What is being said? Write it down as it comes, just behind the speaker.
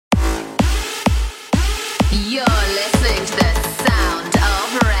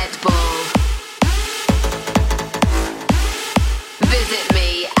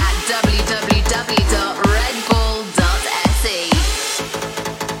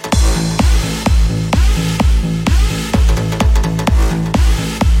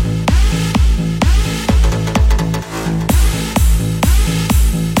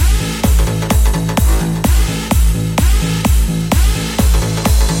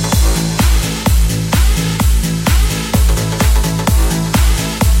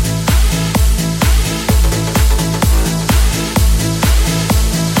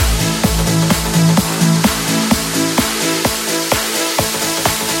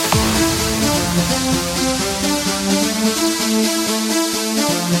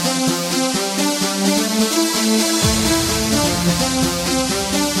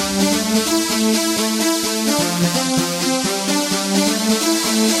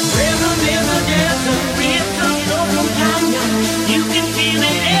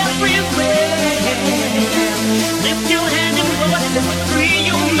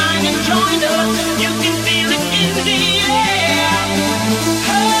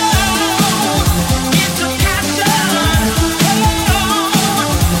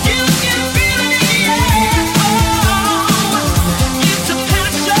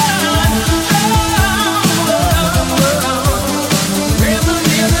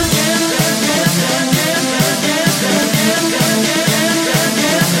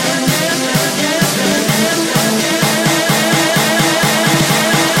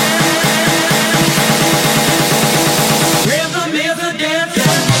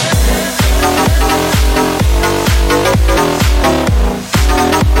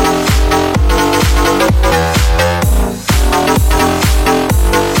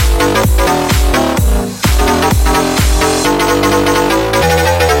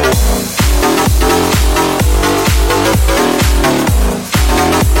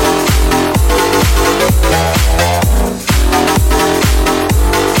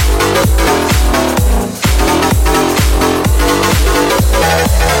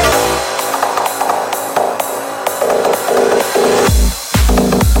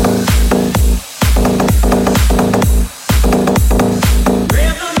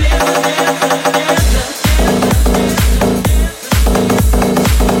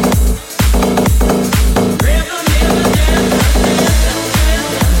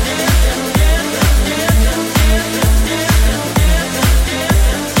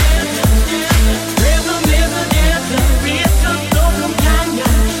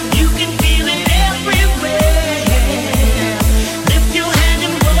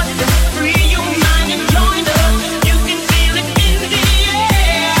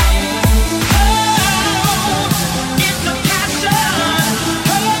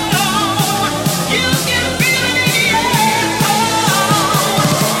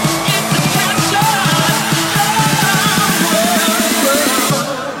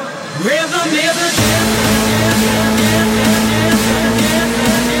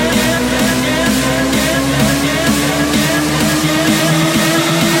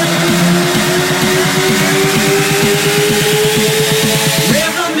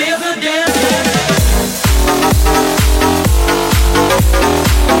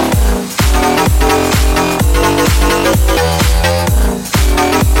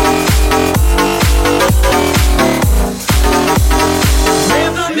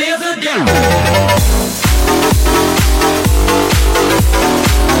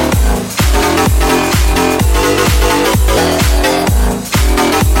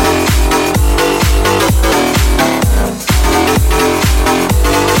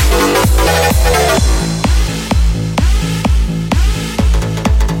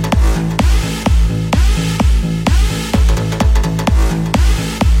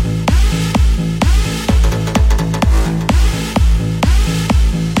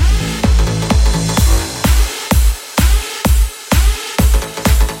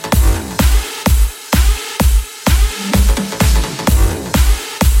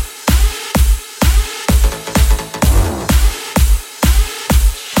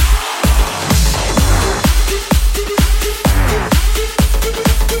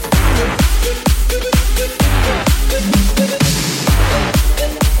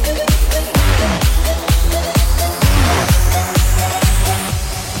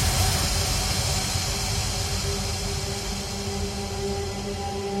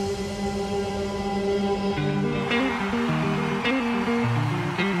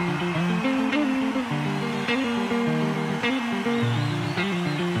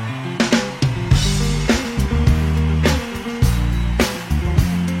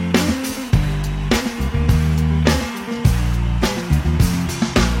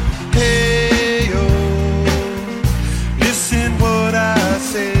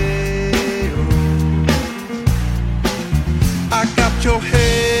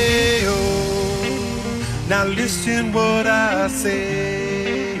Now listen what I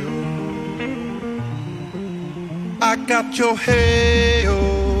say. I got your hail.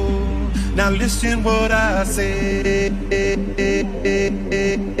 Now listen what I say.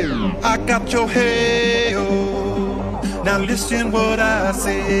 I got your hail. Now listen what I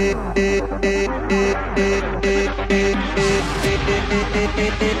say.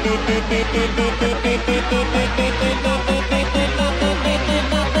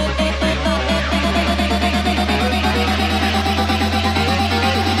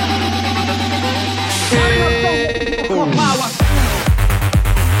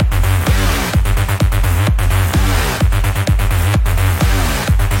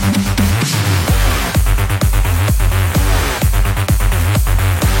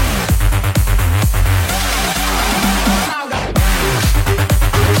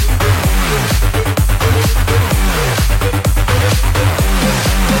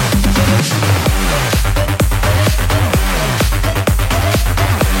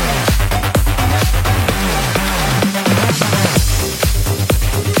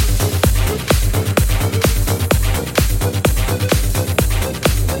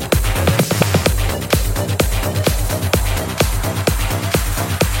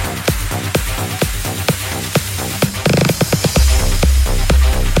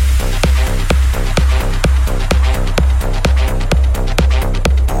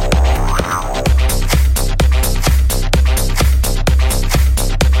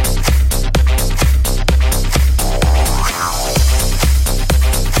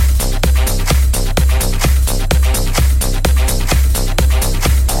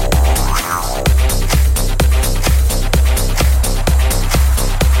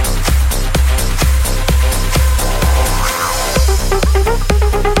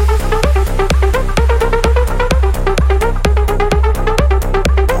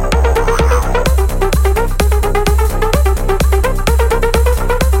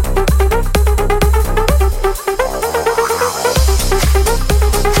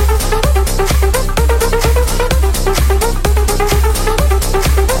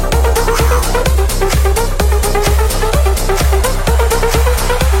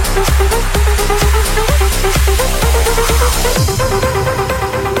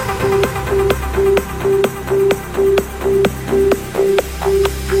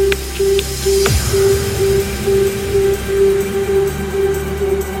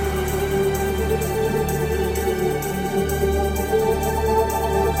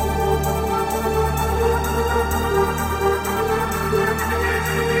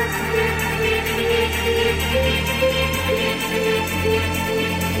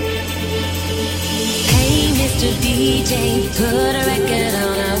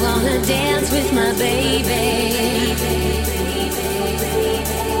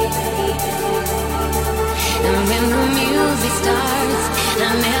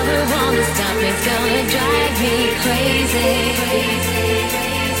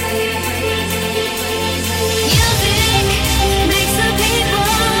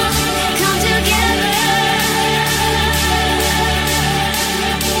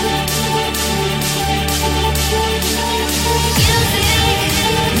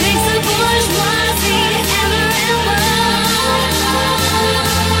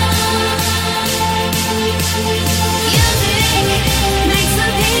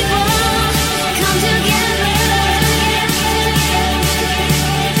 Come together.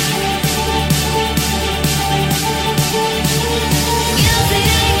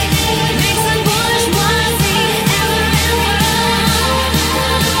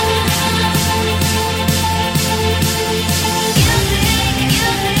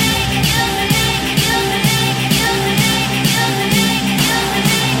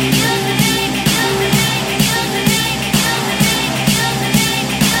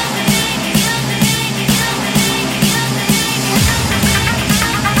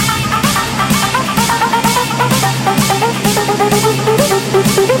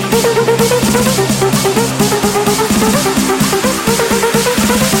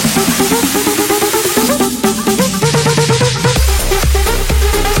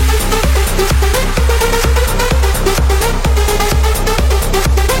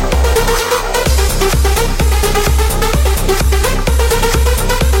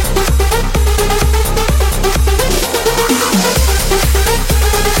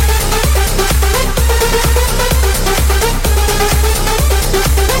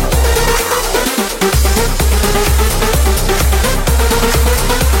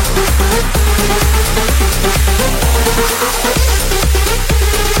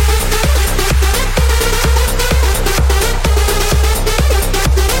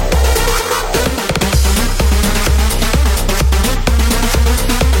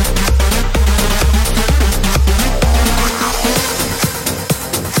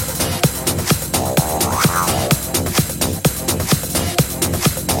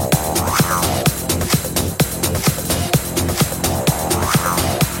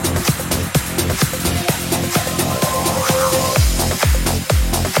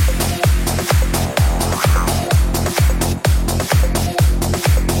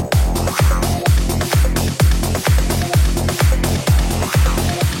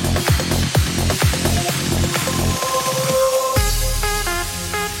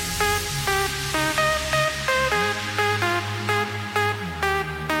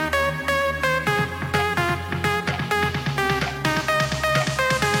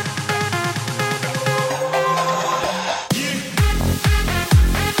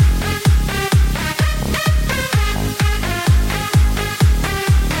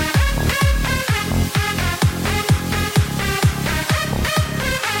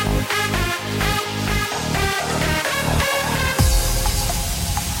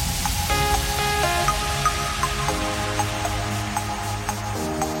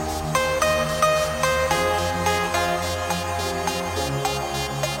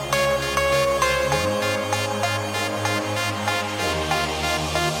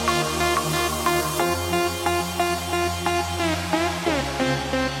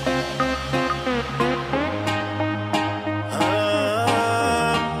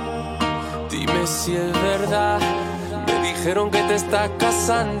 dijeron que te estás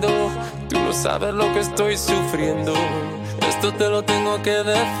casando. Tú no sabes lo que estoy sufriendo. Esto te lo tengo que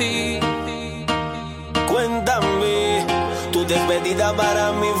decir. Cuéntame, tu despedida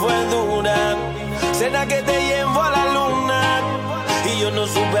para mí fue dura. Cena que te llevo a la luna y yo no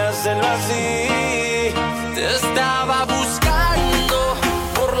supe hacerlo así. Te estaba buscando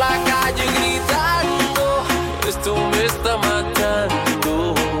por la calle gritando. Esto me está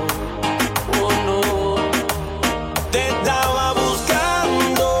matando. Oh no. Te estaba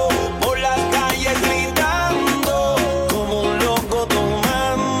buscando por las calles gritando como un loco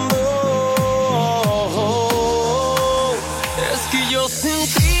tomando. Es que yo sin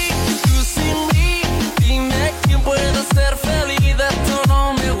ti, tú sin mí. Dime quién puede ser feliz. Esto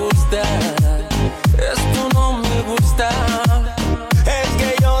no me gusta. Esto no me gusta. Es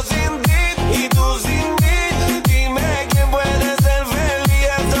que yo sin ti y tú sin mí. Dime quién puede ser feliz.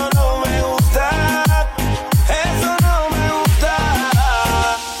 Eso no me gusta. Eso no me gusta.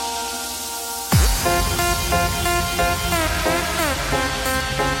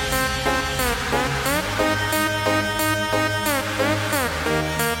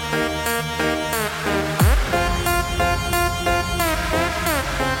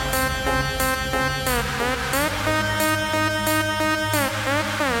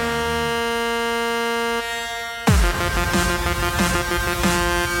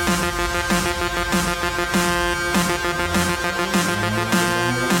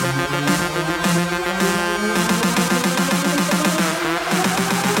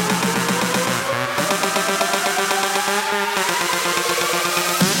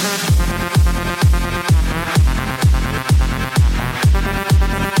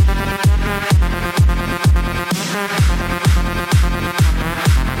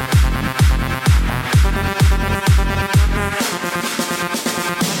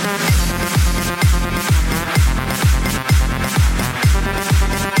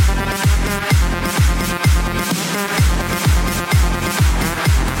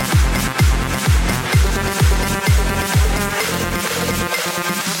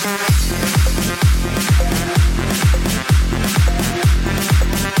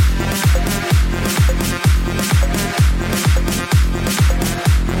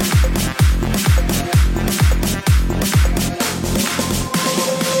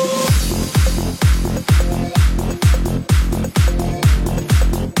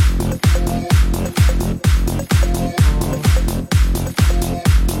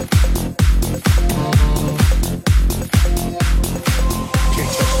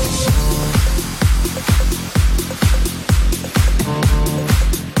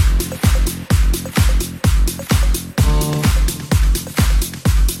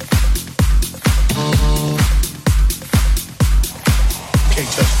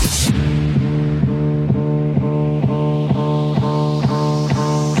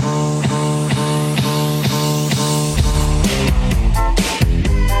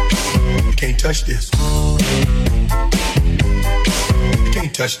 Touch this. You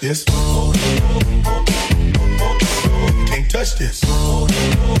can't touch this. You can't touch this.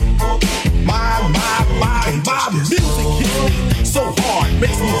 My music hits me so hard,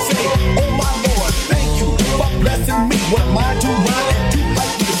 makes me say, oh my Lord, thank you for blessing me. What am I to ride and do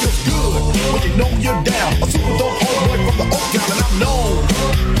like you? It feels good when you know you're down. A super dope homeboy from the Oak Town, and I'm known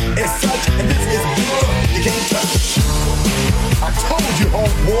as such. And this is beat you can't touch it. I told you,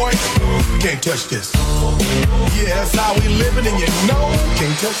 homeboy, you can't touch this. Yeah, that's how we living, and you know you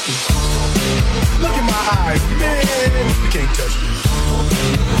can't touch this. Look in my eyes, man, you can't touch this.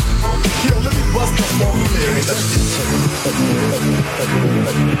 Yo, let me bust up more lyrics.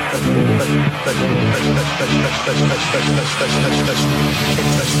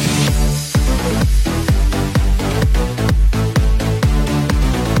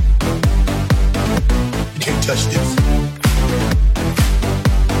 You can't touch this.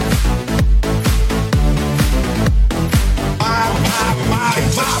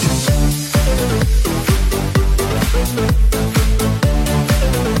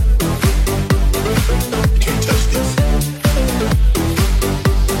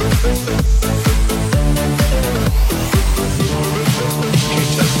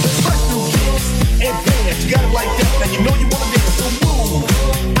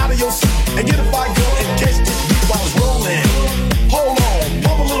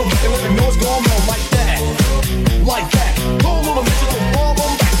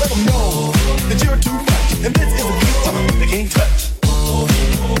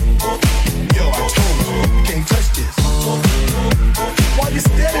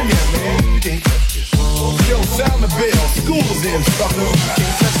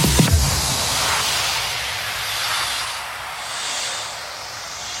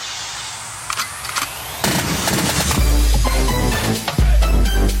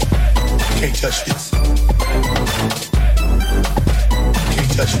 Can't touch this.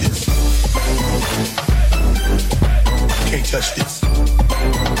 Can't touch this. Can't touch this.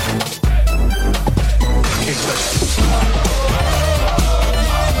 Can't touch this.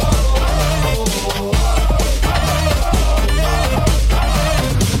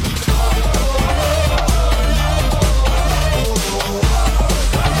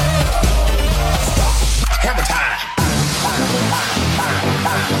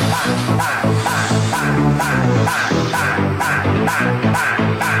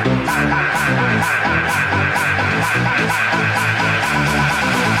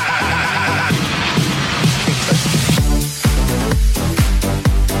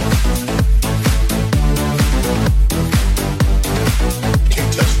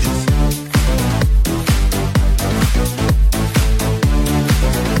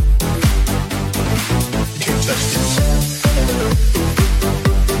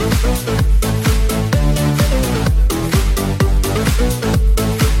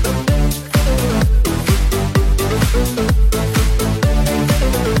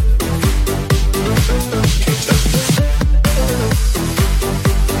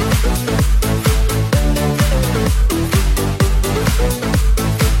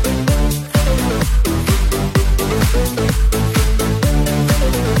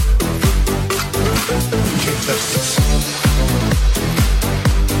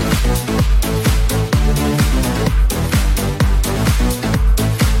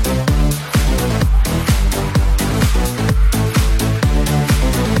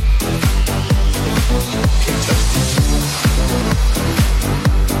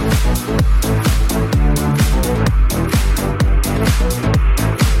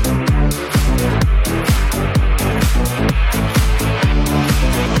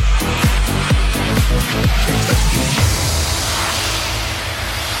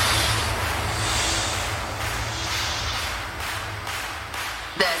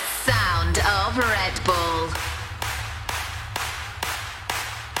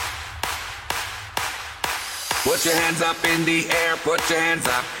 Put your hands up in the air, put your hands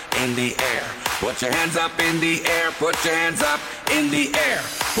up in the air. Put your hands up in the air, put your hands up in the air.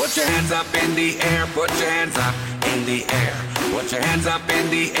 Put your hands up in the air, put your hands up in the air. Put your hands up in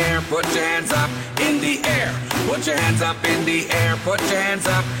the air, put your hands up in the air. Put your hands up in the air, put your hands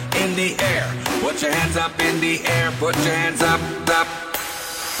up in the air. Put your hands up in the air, put your hands up, up.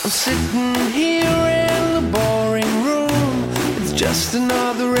 I'm sitting here in the boring room. It's just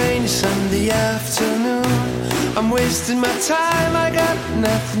another rainy Sunday afternoon. I'm wasting my time, I got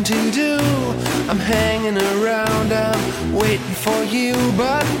nothing to do. I'm hanging around, I'm waiting for you,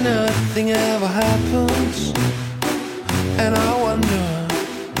 but nothing ever happens. And I wonder,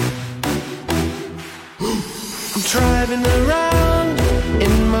 I'm driving around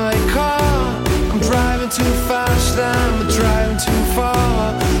in my car. I'm driving too fast, I'm driving too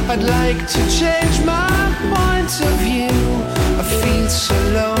far. I'd like to change my point of view. I feel so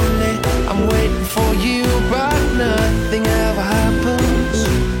lonely, I'm waiting for you, but nothing ever happens.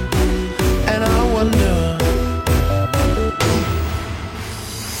 And I wonder,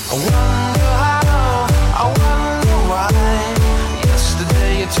 I wonder how, I wonder why.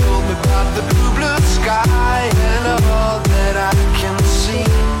 Yesterday you told me about the blue, blue sky, and all that I can see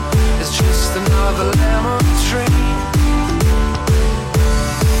is just another lemon tree.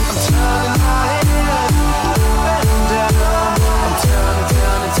 I'm turning my head up and down. I'm turning,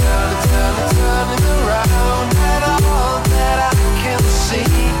 turning, turning, turning, turning around, and all that I can see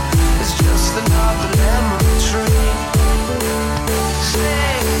is just another lemon tree.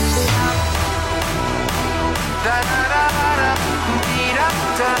 Sing, da da da da, dee da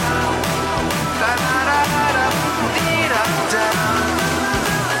da, da da da da, dee da da.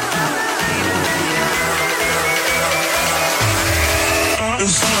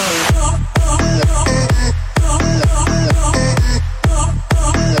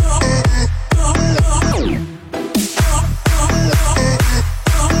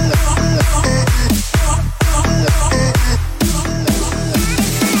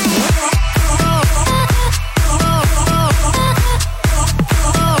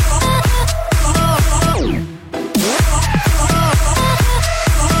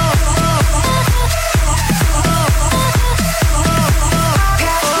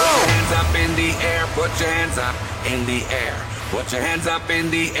 Put your hands up in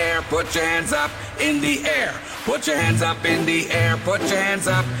the air, put your hands up in the air. Put your hands up in the air, put your hands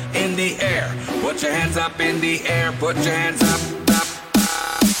up in the air. Put your hands up in the air, put your hands up, up.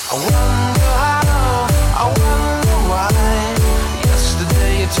 I wonder how, I wonder why.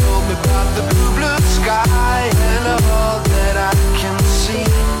 Yesterday you told me about the blue, blue sky, and all that I can see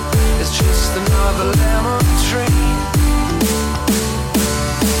is just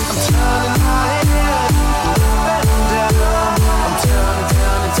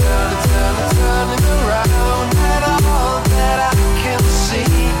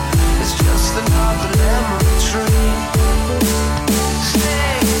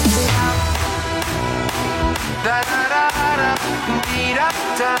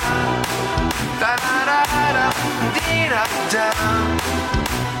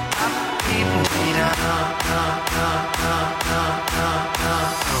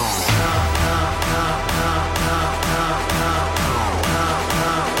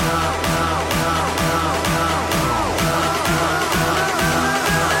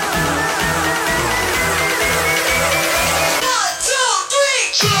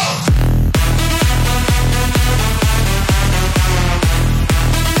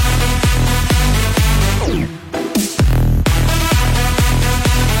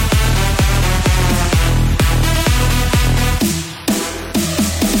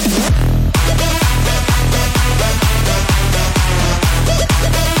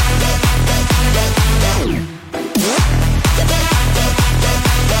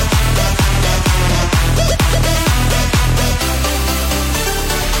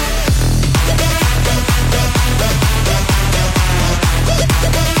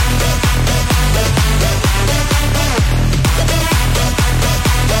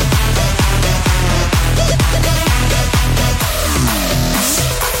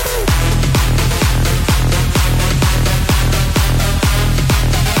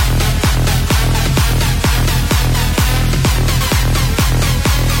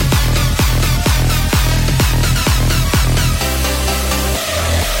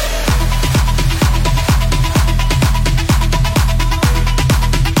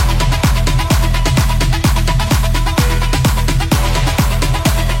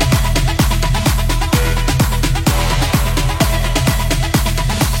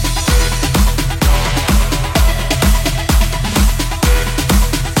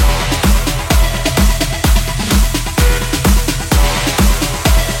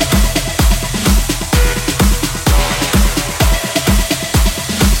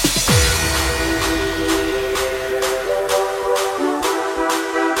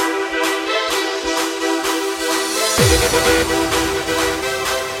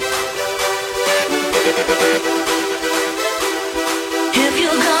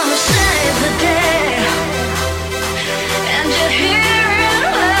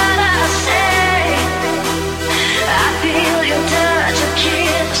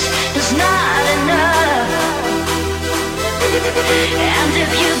And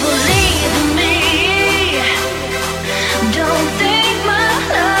if you believe in me, don't think my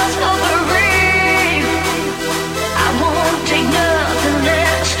love's for free. I won't take nothing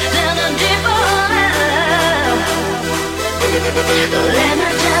less than a deeper love. Let me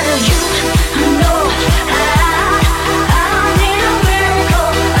tell you, I know I need a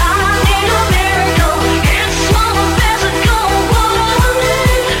miracle. I need a miracle. It's more physical. What I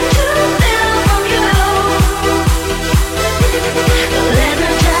need to live from you. Let me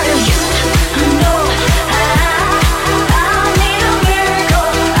tell you, I know I need a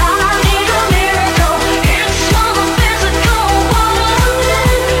miracle. I need a miracle. It's more physical. What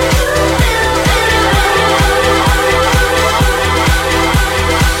I need to live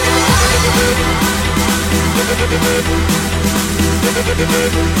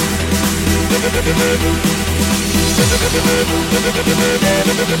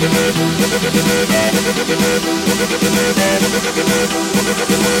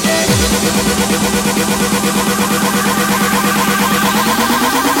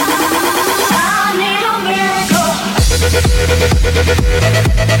I need a miracle.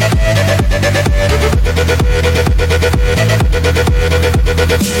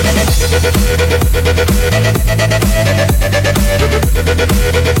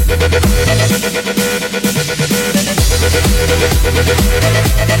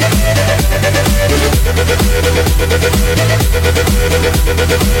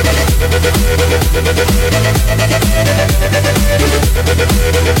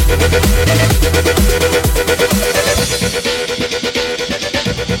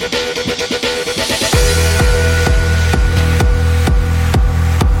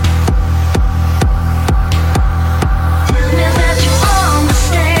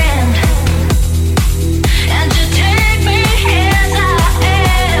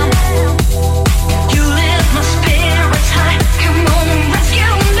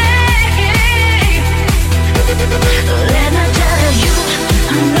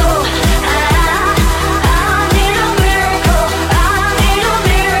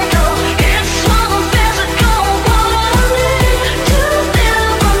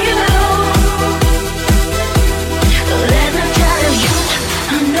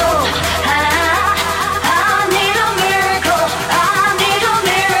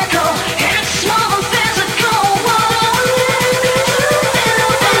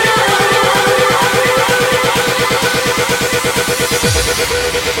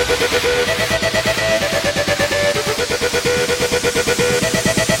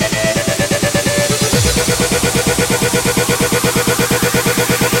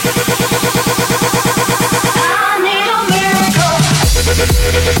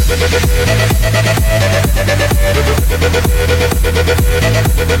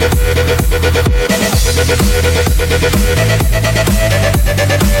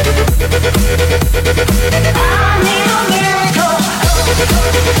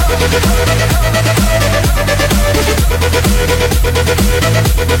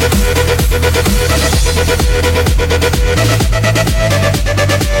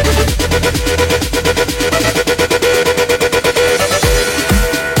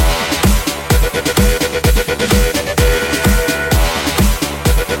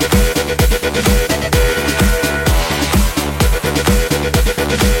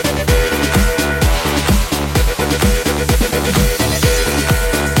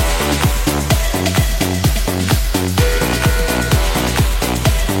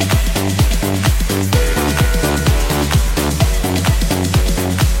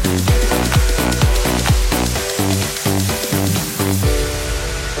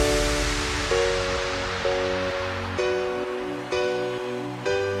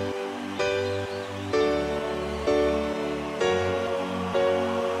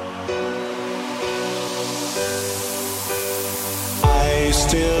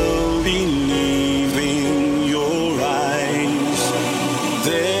 Still believe in your eyes.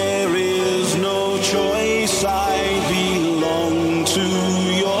 There is no choice. I belong to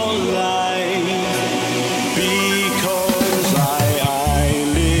your life because I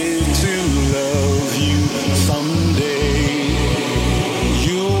live to love you someday.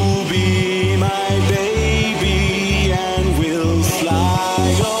 You'll be my baby and we'll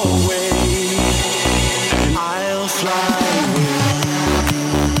fly away. And I'll fly with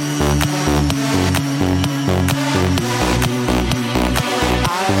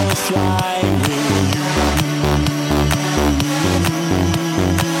fly with you.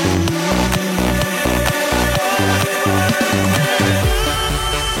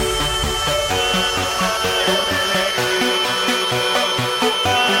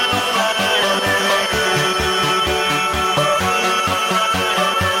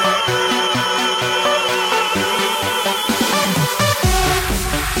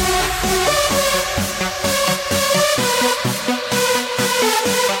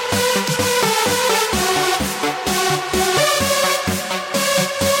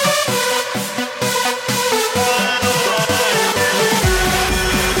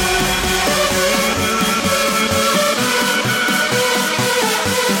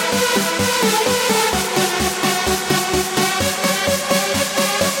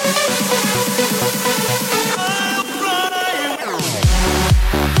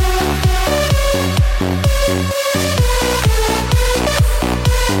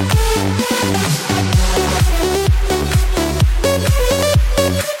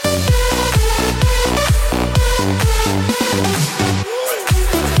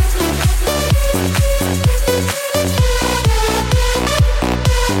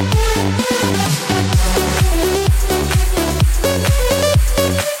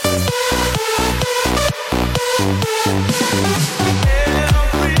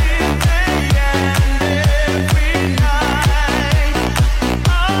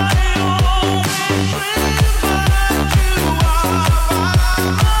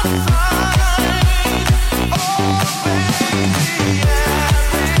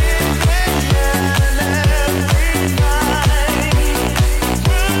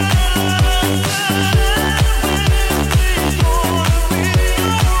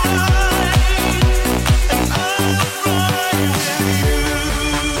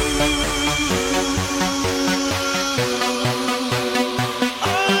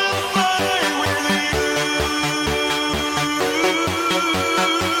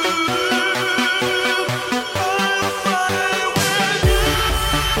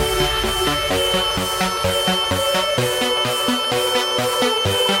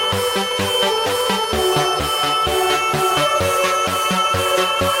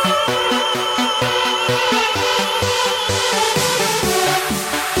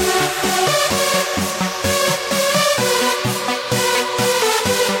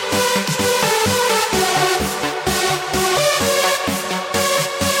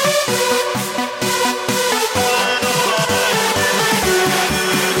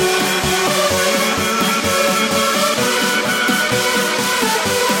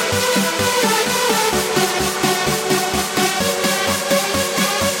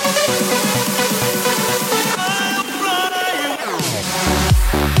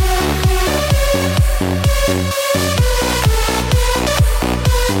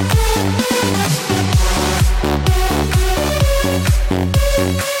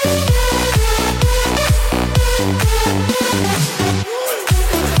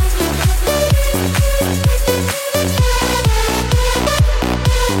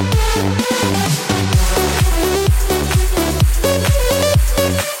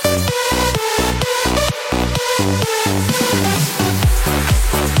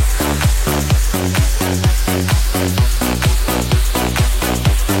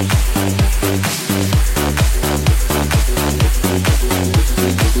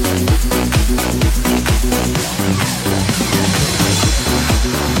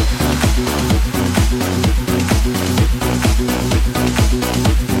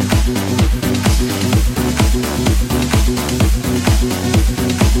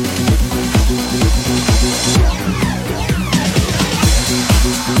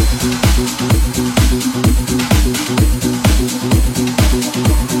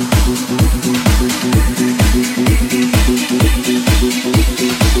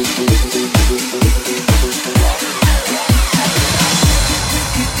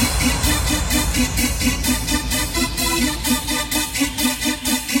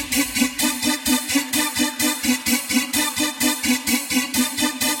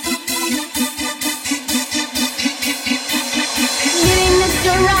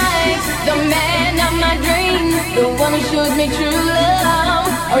 me true love,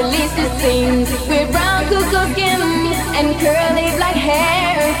 or at least it seems. With brown cuckoo skin and curly black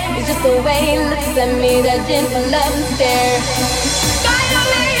hair, it's just the way he looks at me, that gentle love and stare.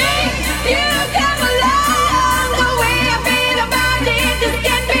 Finally, you come along. The way I feel about it just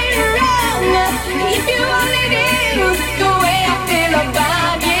can't be wrong. If you only knew the way I feel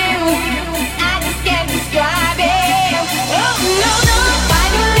about you, I just can't describe it. Oh no, no,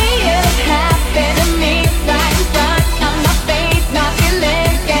 finally it happened to me, right in front of my face. My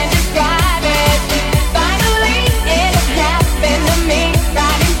feelings can't describe it. Finally it happened to me,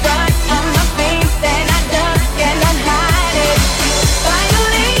 right in front of my face, and I just cannot hide it.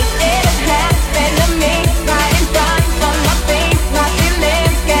 Finally it happened to me, right in front of my face. My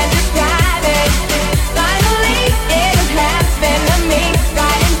feelings can't describe it. Finally it happened to me,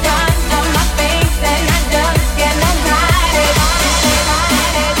 right in front of my face, and I just cannot hide it.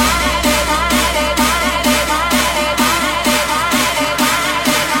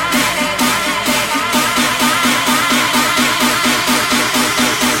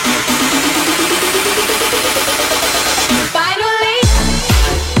 Finally.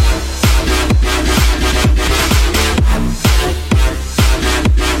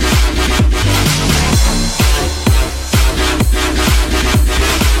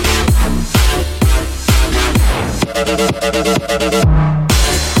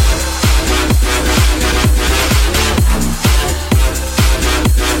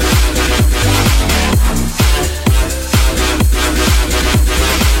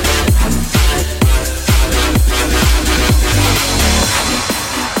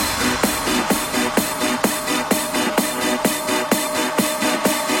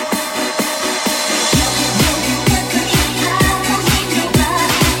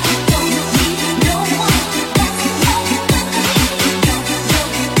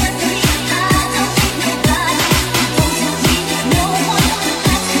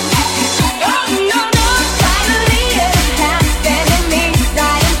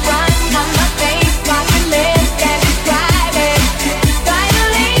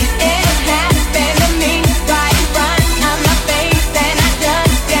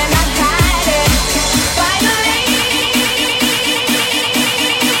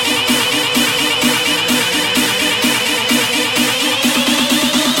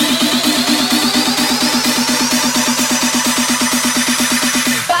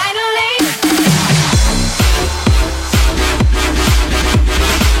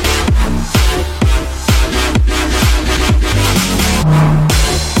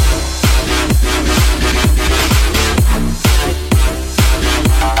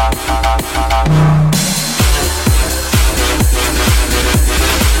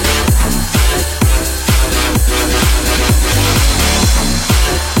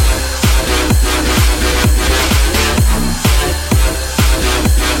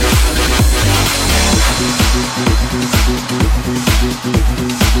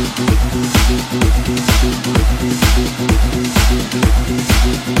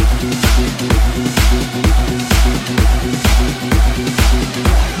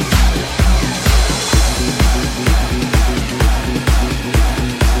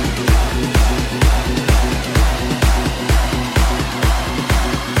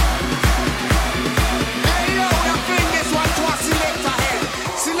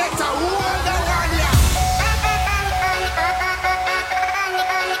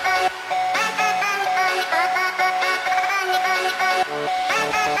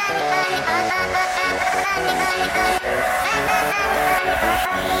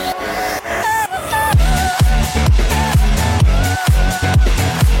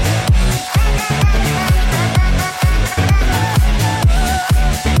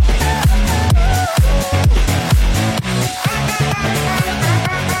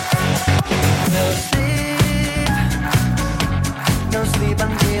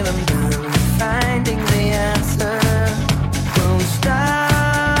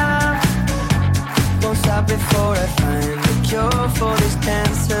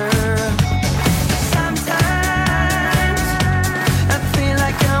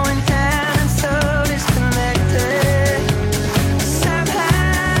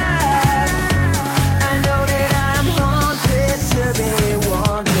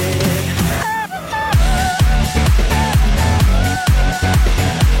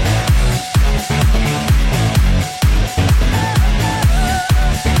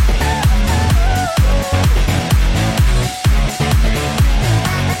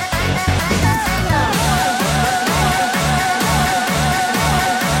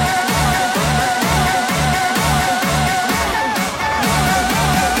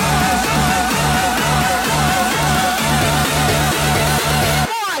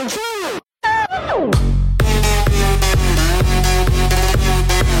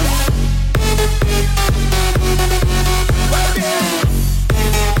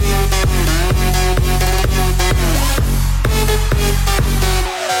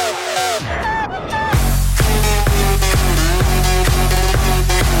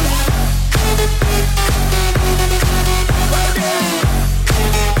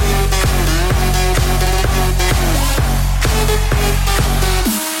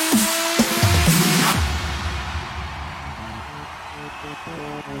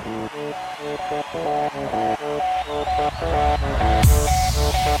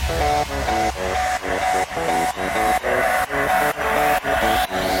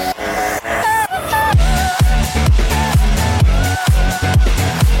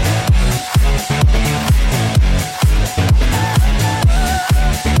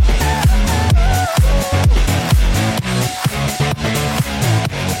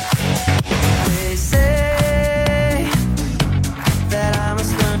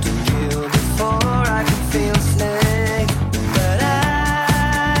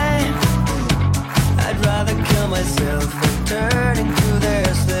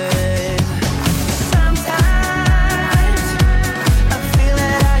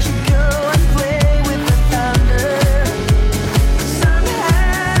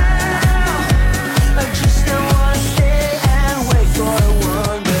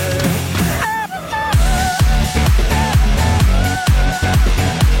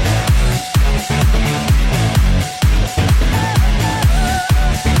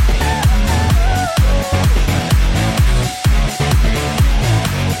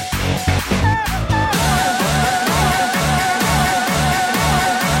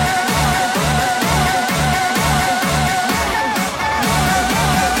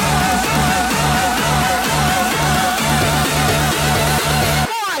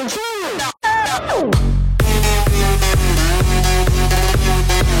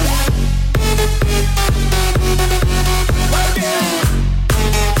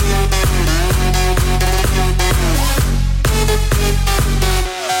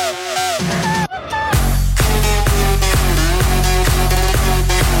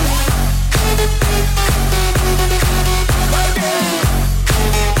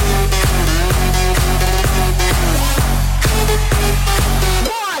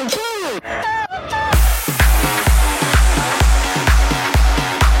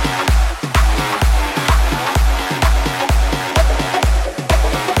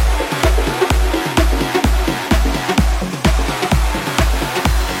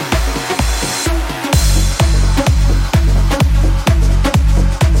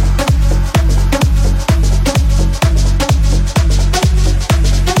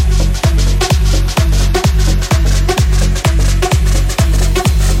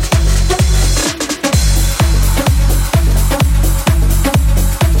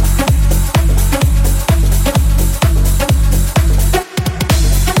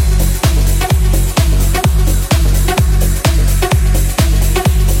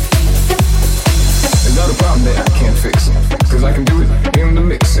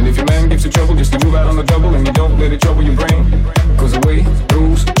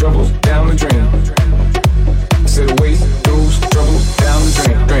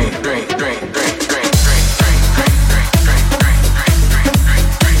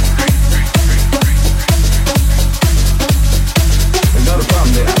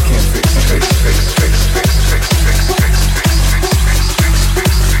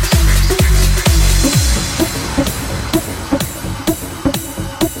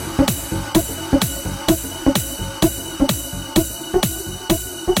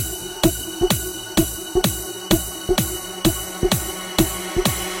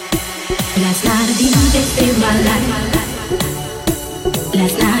 Last night a DJ saved my life.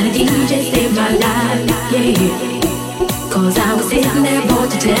 Last night a DJ saved my life, yeah. Cause I was sitting there bored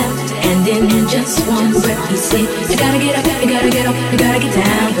to death, and then in just one breath he said, you gotta get up, you gotta get up, you gotta get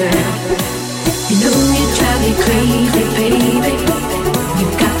down, girl. You know you drive me crazy, baby. You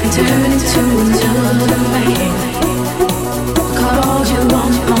got me turning to another man. Called you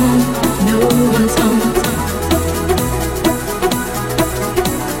on your own, no one's home.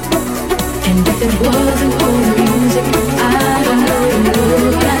 And if it wasn't for the music, I don't know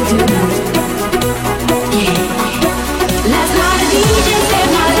what I'd do. Yeah. Last night a DJ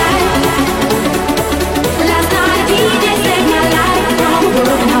saved my life. Last night a DJ saved my life from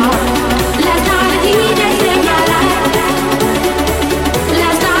working hard. Last night a DJ saved my life.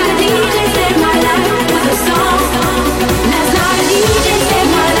 Last night a DJ saved my life with a song. Last night a DJ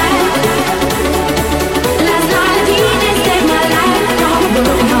saved my life. Last night a DJ saved my life from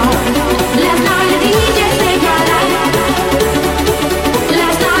working hard. Last night a DJ saved my life.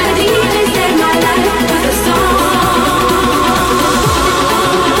 Last night a DJ saved my life with a song.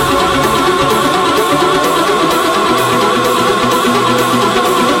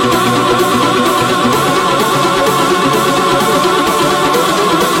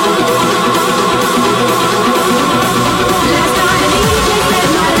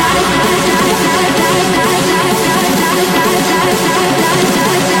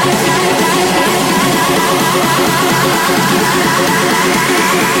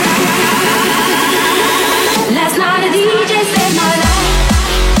 Last night a DJ saved my life.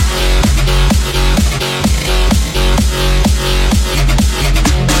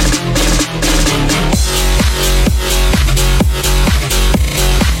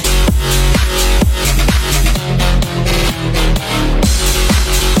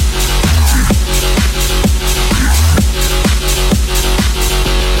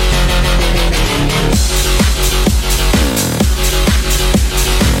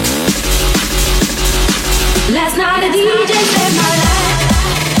 Last night a DJ saved my life.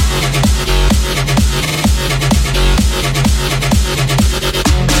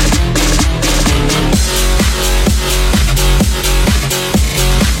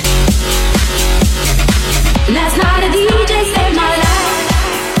 Last night a DJ saved my life.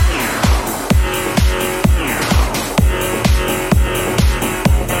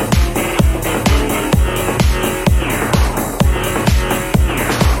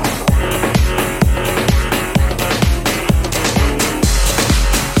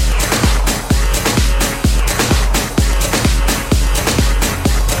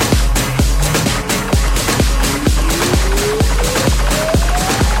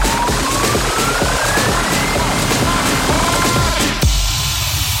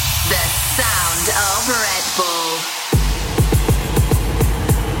 The sound of Red Bull.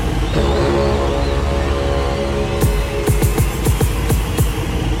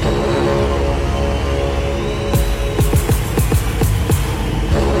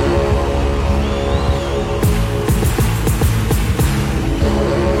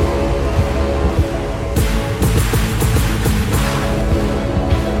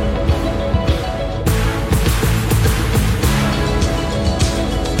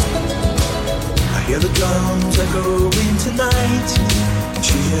 I hear the drums echoing tonight.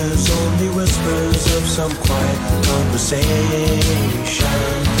 She hears only whispers of some quiet conversation.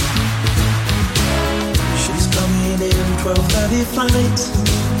 She's coming in 12:30 flight.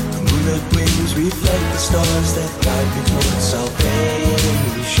 The moonlit wings reflect the stars that guide me towards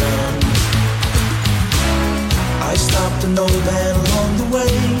salvation. I stopped an old man along the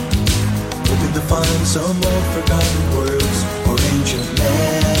way, hoping to find some old forgotten words or ancient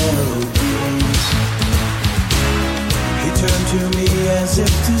melodies. He turned to me as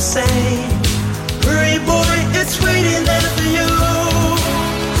if to say, hurry boy, it's waiting there for